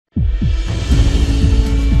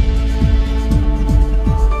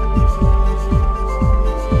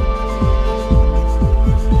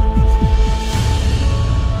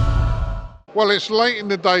Well, it's late in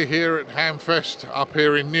the day here at Hamfest up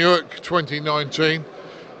here in Newark 2019.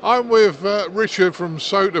 I'm with Richard from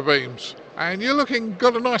SOTABeams, and you're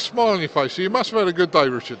got a nice smile on your face, so you must have had a good day,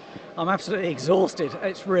 Richard. I'm absolutely exhausted.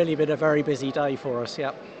 It's really been a very busy day for us,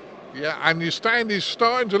 yeah. Yeah, and your stand is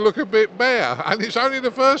starting to look a bit bare, and it's only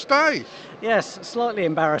the first day. Yes, slightly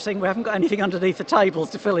embarrassing. We haven't got anything underneath the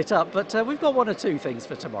tables to fill it up, but we've got one or two things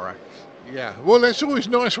for tomorrow. Yeah, well, it's always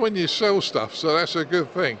nice when you sell stuff, so that's a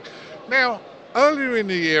good thing. Now, earlier in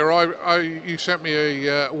the year, you sent me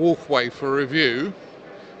a Wolfave for review,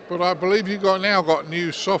 but I believe you now got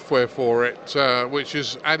new software for it, which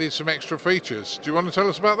has added some extra features. Do you want to tell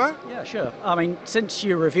us about that? Yeah, sure. I mean, since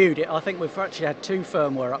you reviewed it, I think we've actually had two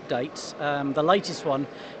firmware updates. The latest one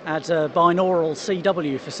adds a binaural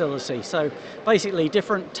CW facility, so basically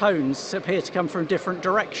different tones appear to come from different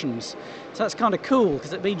directions. So that's kind of cool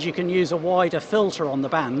because it means you can use a wider filter on the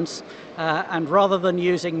bands, and rather than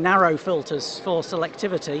using narrow filters for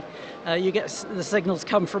selectivity, you get the signals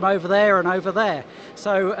come from over there and over there.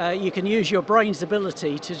 So you can use your brain's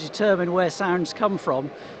ability to determine where sounds come from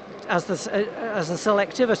as the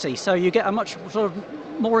selectivity. So you get a much sort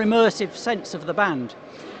of more immersive sense of the band.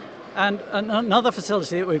 And another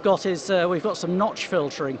facility that we've got is we've got some notch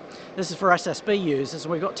filtering. This is for SSB users,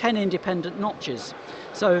 and we've got 10 independent notches.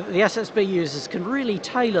 So the SSB users can really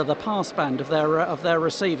tailor the passband of their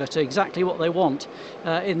receiver to exactly what they want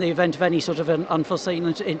in the event of any sort of an unforeseen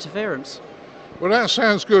interference. Well, that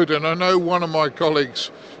sounds good, and I know one of my colleagues,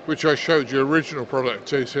 which I showed you original product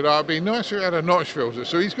to, said, it'd be nice if you had a notch filter.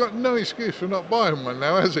 So he's got no excuse for not buying one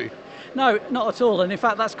now, has he? No, not at all, and in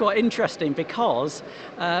fact that's quite interesting because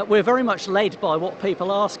we're very much led by what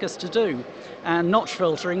people ask us to do, and notch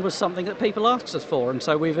filtering was something that people asked us for, and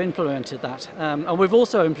so we've implemented that. And we've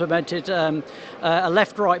also implemented a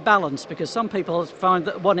left-right balance because some people find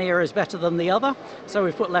that one ear is better than the other, so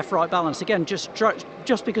we've put left-right balance, again, just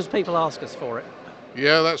because people ask us for it.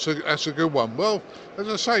 Yeah, that's a good one. Well, as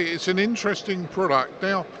I say, it's an interesting product.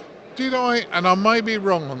 Now, did I, and I may be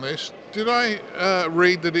wrong on this, did I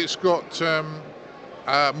read that it's got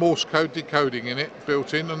Morse code decoding in it,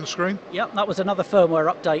 built in on the screen? Yep, that was another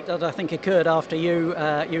firmware update that I think occurred after you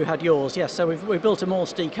had yours. Yes, so we built a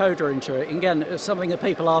Morse decoder into it. Again, it was something that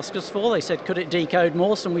people asked us for. They said, could it decode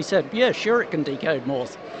Morse? And we said, yeah, sure, it can decode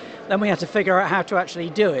Morse. Then we had to figure out how to actually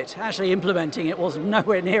do it. Actually implementing it was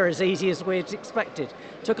nowhere near as easy as we'd expected.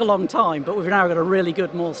 It took a long time, but we've now got a really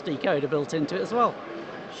good Morse decoder built into it as well.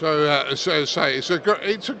 So, as I say, it's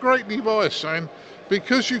a great device, and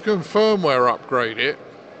because you can firmware upgrade it,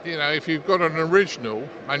 you know, if you've got an original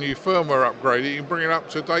and you firmware upgrade it, you can bring it up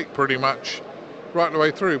to date pretty much right the way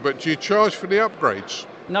through. But do you charge for the upgrades?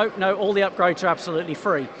 No, all the upgrades are absolutely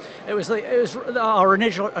free. It was our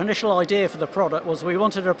initial idea for the product was we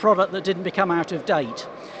wanted a product that didn't become out of date.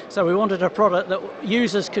 So we wanted a product that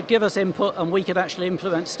users could give us input and we could actually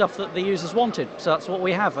implement stuff that the users wanted. So that's what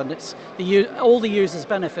we have, and it's all the users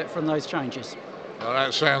benefit from those changes. Oh,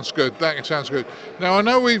 that sounds good. That sounds good. Now, I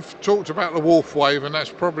know we've talked about the Wolfave, and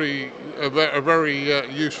that's probably a very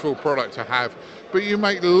useful product to have. But you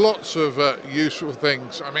make lots of useful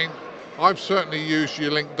things. I mean, I've certainly used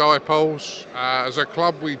your link dipoles. As a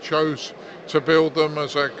club, we chose to build them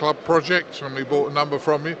as a club project, and we bought a number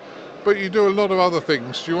from you. But you do a lot of other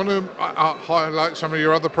things. Do you want to highlight some of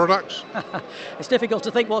your other products? It's difficult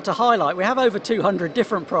to think what to highlight. We have over 200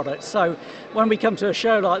 different products, so when we come to a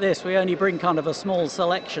show like this, we only bring kind of a small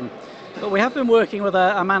selection. But we have been working with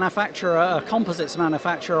a manufacturer, a composites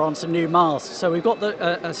manufacturer, on some new masks. So we've got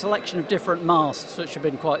a selection of different masks which have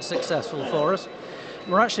been quite successful for us.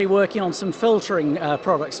 We're actually working on some filtering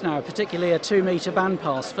products now, particularly a 2-meter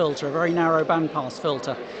bandpass filter, a very narrow bandpass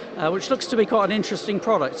filter, which looks to be quite an interesting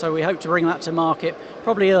product. So we hope to bring that to market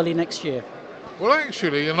probably early next year. Well,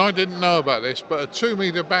 actually, and I didn't know about this, but a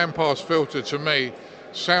 2-meter bandpass filter to me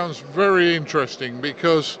sounds very interesting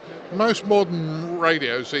because most modern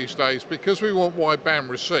radios these days, because we want wideband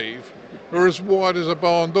receive, are as wide as a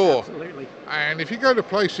barn door. Absolutely. And if you go to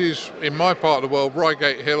places in my part of the world,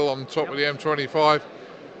 Reigate Hill on top of the M25,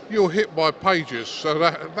 you're hit by pages. So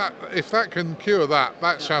that if that can cure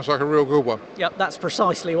that sounds like a real good one. Yep, that's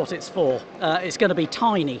precisely what it's for. It's going to be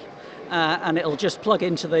tiny. And it'll just plug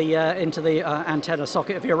into the antenna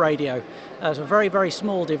socket of your radio. It's a very, very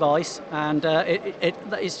small device, and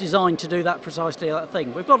it's designed to do that precisely that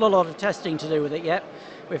thing. We've got a lot of testing to do with it yet.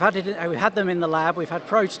 We've had them in the lab. We've had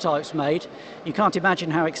prototypes made. You can't imagine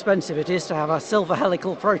how expensive it is to have a silver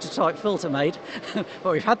helical prototype filter made,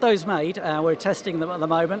 but we've had those made. We're testing them at the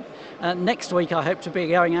moment. Next week, I hope to be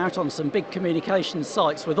going out on some big communications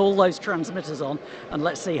sites with all those transmitters on, and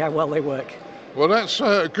let's see how well they work. Well, that's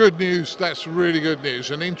good news. That's really good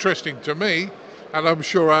news and interesting to me, and I'm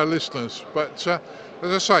sure our listeners. But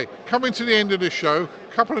as I say, coming to the end of the show,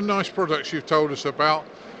 a couple of nice products you've told us about.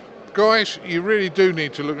 Guys, you really do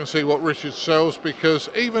need to look and see what Richard sells, because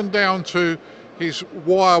even down to his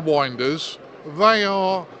wire winders, they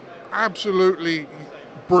are absolutely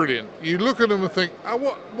brilliant. You look at them and think, oh,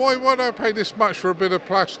 why do I pay this much for a bit of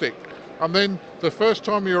plastic? And then the first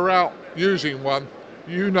time you're out using one,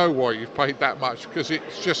 you know why you've paid that much, because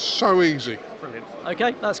it's just so easy. Brilliant.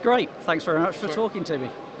 Okay, that's great. Thanks very much for talking to me.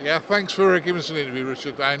 Yeah, thanks for giving us an interview,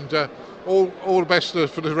 Richard, and all the best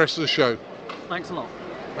for the rest of the show. Thanks a lot.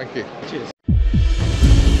 Thank you. Cheers.